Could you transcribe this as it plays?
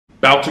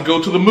About to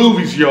go to the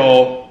movies,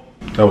 y'all.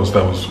 That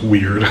was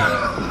weird.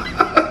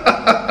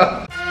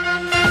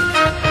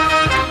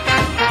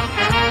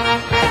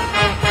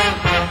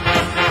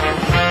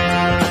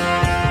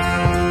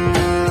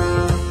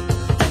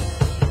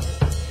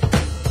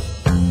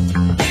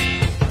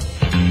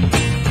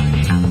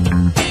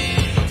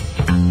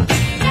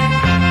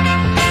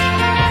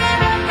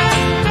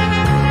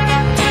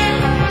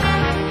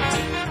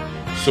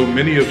 So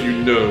many of you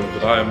know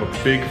that I am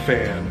a big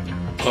fan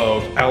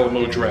of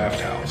Alamo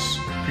Drafthouse.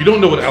 If you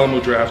don't know what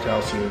Alamo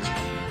Drafthouse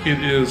is,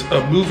 it is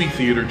a movie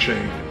theater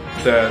chain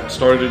that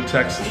started in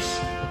Texas,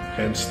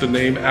 hence the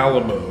name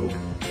Alamo.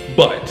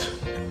 But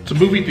it's a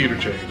movie theater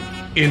chain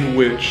in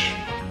which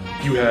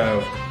you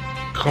have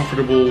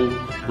comfortable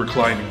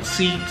reclining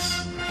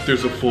seats,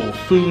 there's a full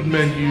food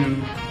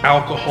menu,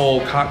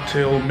 alcohol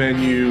cocktail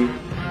menu,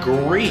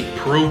 great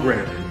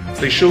programming.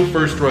 They show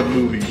first-run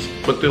movies,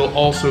 but they'll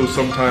also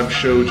sometimes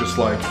show just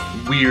like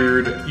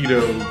weird,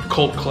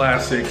 cult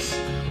classics,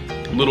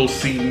 little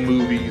scene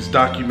movies,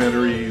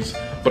 documentaries.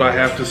 But I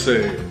have to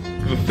say,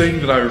 the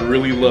thing that I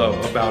really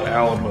love about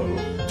Alamo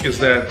is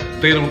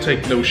that they don't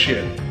take no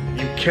shit.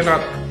 You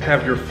cannot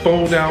have your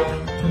phone out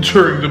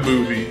during the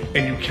movie,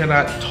 and you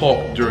cannot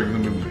talk during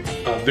the movie.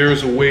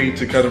 There's a way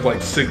to kind of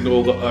like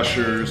signal the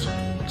ushers.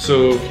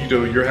 So if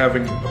you're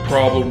having a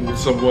problem with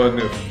someone,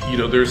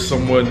 if there's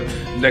someone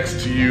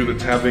next to you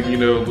that's having a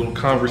little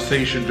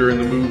conversation during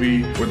the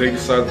movie where they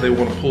decide they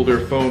want to pull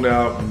their phone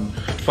out and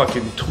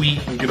fucking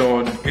tweet and get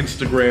on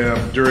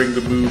Instagram during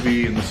the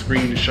movie and the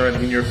screen is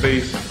shining in your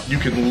face, you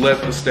can let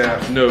the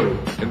staff know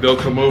and they'll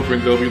come over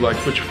and they'll be like,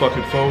 put your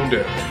fucking phone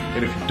down.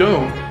 And if you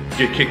don't,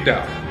 get kicked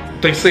out.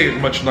 They say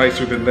it much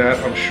nicer than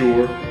that, I'm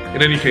sure.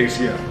 In any case,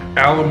 yeah,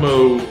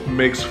 Alamo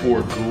makes for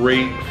a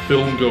great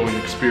film going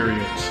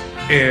experience.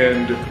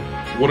 And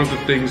one of the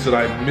things that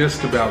I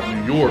missed about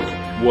New York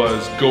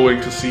was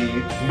going to see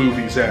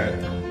movies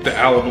at the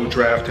Alamo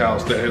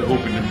Drafthouse that had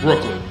opened in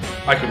Brooklyn.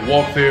 I could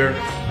walk there,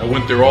 I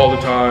went there all the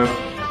time.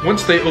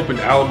 Once they opened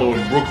Alamo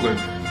in Brooklyn,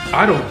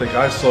 I don't think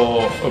I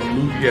saw a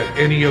movie at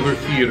any other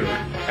theater.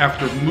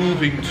 After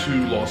moving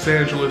to Los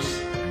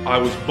Angeles, I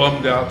was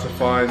bummed out to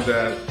find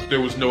that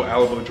there was no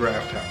Alamo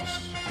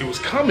Drafthouse. It was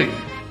coming,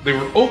 they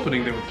were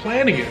opening, they were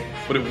planning it,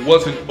 but it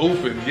wasn't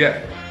open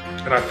yet.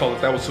 And I thought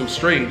that was so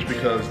strange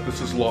because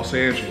this is Los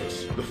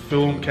Angeles, the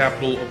film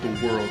capital of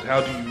the world.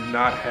 How do you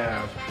not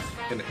have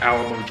an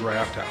Alamo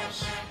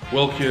Drafthouse?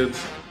 Well,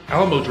 kids,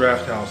 Alamo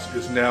Drafthouse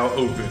is now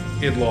open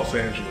in Los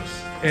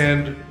Angeles.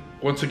 And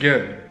once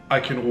again, I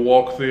can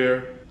walk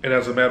there, and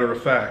as a matter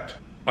of fact,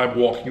 I'm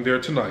walking there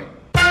tonight.